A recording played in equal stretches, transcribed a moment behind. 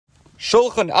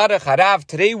Shulchan Aruch Harav.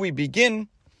 Today we begin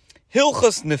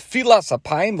Hilchos Nefilas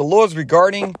Apayim, the laws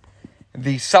regarding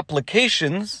the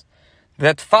supplications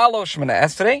that follow Shemana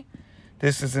Esrei.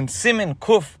 This is in Siman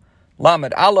Kuf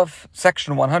Lamed Aleph,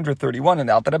 section 131 in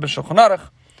the Alter Rebbe Shulchan Aruch.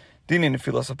 Dinin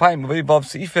Nefilas Apayim Veivav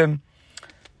Seifim.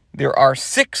 There are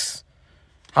 6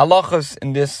 halachas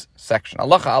in this section.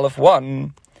 Halacha Aleph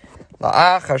 1.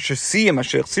 La'achar shesiyim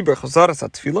asher tzibur chazaras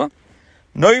atfilah.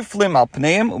 Noiflim al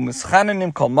pneim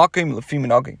u'mischanenim kol makim lefi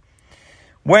minhagim.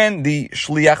 When the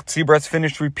Shliach Tzibur has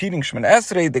finished repeating Shemana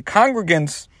Esrei, the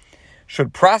congregants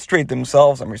should prostrate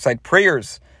themselves and recite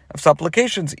prayers of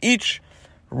supplications, each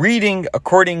reading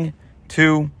according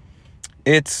to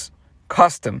its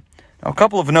custom. Now, a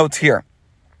couple of notes here.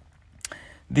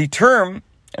 The term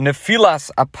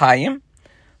Nefilas Apayim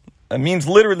means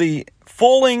literally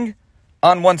falling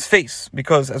on one's face,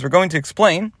 because, as we're going to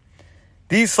explain,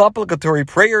 these supplicatory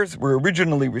prayers were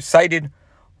originally recited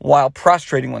while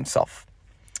prostrating oneself.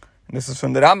 And this is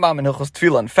from the Rambam in Hilchos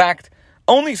Tefillah. In fact,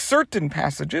 only certain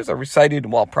passages are recited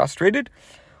while prostrated.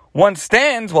 One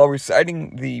stands while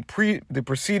reciting the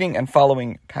preceding and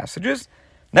following passages.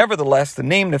 Nevertheless, the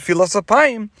name Nefilas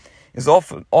Apayim is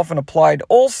often applied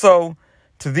also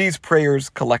to these prayers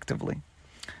collectively.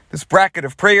 This bracket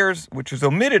of prayers, which is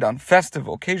omitted on festive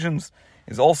occasions,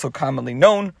 is also commonly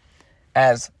known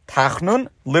as Tachnun,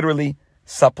 literally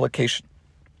supplication.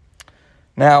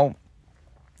 Now,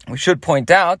 we should point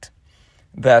out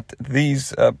that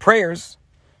these prayers,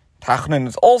 Tachnun,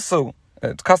 is also,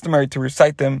 it's customary to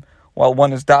recite them while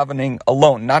one is davening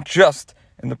alone, not just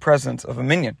in the presence of a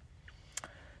minyan.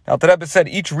 Now, the Rebbe said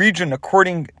each region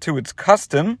according to its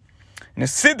custom. In a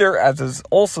Siddur, as is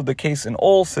also the case in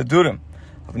all Siddurim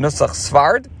of Nusach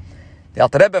Svard, the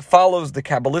Alter Rebbe follows the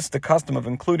Kabbalistic custom of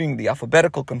including the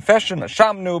alphabetical confession,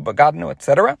 Hashamnu, Bagadnu,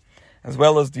 etc., as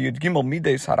well as the Yud Gimel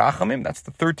Mides Harachamim, that's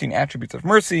the 13 attributes of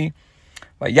mercy,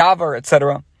 Vayavar,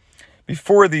 etc.,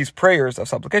 before these prayers of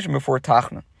supplication, before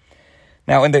Tachnun.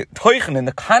 Now, in the Teuchen, in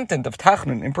the content of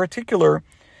Tachnun in particular,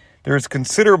 there is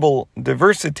considerable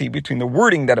diversity between the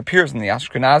wording that appears in the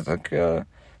Ashkenazic,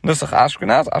 Nusach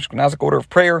Ashkenazic order of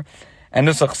prayer, and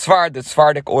Nusach Svard, the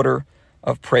Sephardic order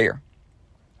of prayer.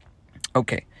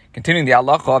 Okay, continuing the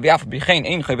halacha of Yafah B'chein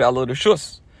Ein Chayv Elo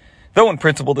Reshus. Though in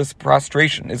principle this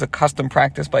prostration is a custom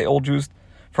practice by all Jews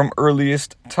from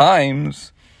earliest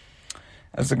times,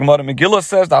 as the Gemara Megillah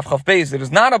says, Daf Chaf Beis, it is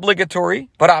not obligatory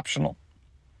but optional.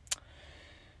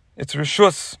 It's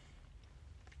Reshus.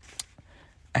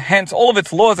 Hence, all of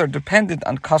its laws are dependent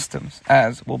on customs,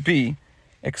 as will be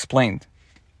explained.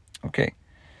 Okay,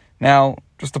 now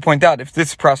just to point out, if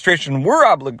this prostration were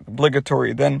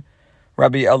obligatory, then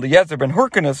Rabbi Eliezer ben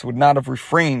Hyrcanus would not have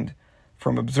refrained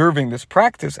from observing this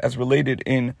practice as related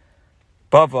in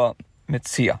Bava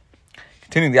Metzia.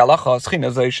 Continuing the halacha,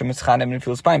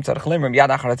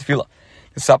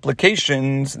 the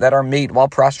supplications that are made while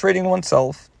prostrating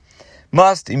oneself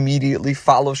must immediately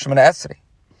follow Shemana Esrei.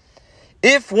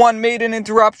 If one made an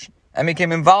interruption and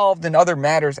became involved in other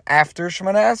matters after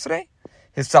Shemana Esrei,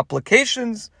 his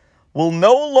supplications will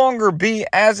no longer be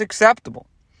as acceptable.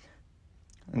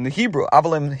 In the Hebrew,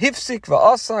 Avalem hifsik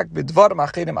va'asak b'dvar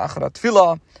machirim acharat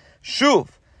tefillah shuv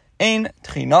ein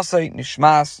tchinasei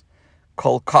nishmas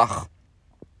kol kach.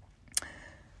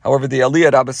 However, the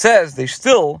Aliyah Rabbah says they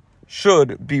still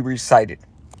should be recited.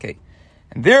 Okay,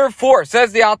 and therefore,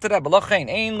 says the Alter Rebbe, lochein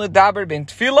ein ledaber ben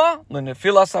tefillah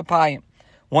lenefilas apayim.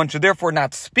 One should therefore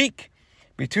not speak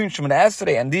between Shemana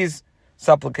Esrei and these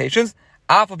supplications.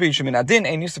 Afal pi shemin adin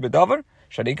ein yiseh b'davar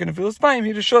sharikin nefilas apayim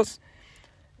hirishus.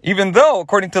 Even though,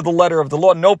 according to the letter of the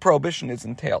law, no prohibition is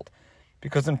entailed.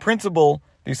 Because in principle,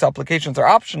 these supplications are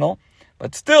optional,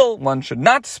 but still, one should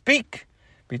not speak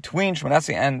between Shemana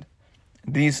Esrei and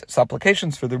these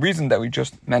supplications for the reason that we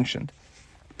just mentioned.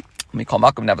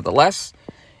 Nevertheless,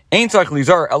 ein tzarich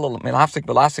lizar ela milhafsik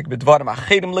belasik b'dvarim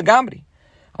achedim legamri.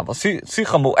 Aval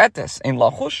sicha mu'etes ein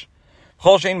lachush.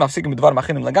 Chol she'ein mafsikim b'dvarim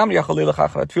achedim legamri yachol lilach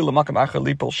achar atfil l'makim achar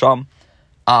lipol sham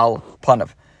al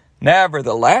panav.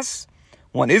 Nevertheless,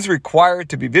 one is required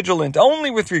to be vigilant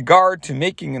only with regard to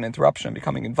making an interruption and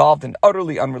becoming involved in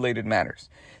utterly unrelated matters.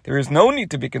 There is no need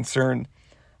to be concerned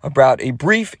about a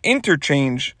brief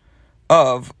interchange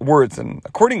of words, and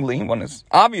accordingly, one is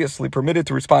obviously permitted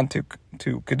to respond to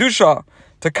Kedusha,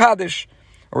 to Kaddish,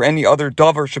 or any other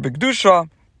Davar Shebekdusha,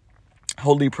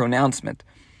 holy pronouncement,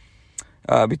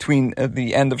 between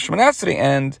the end of Shemana Esrei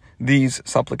and these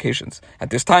supplications. At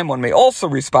this time, one may also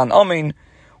respond Amen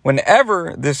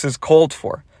whenever this is called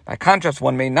for. By contrast,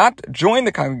 one may not join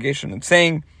the congregation in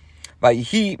saying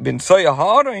Vayihi bin Soya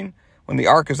Ha'arein when the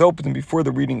ark is opened and before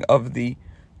the reading of the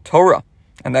Torah.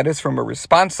 And that is from a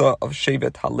responsa of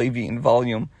Shevet Halevi in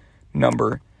volume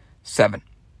number 7.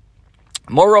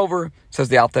 Moreover, says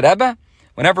the Alter Rebbe,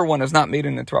 whenever one has not made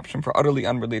an interruption for utterly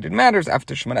unrelated matters,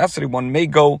 after Shemana Esrei, one may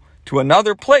go to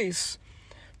another place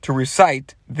to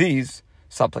recite these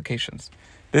supplications.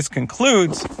 This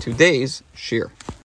concludes today's shir.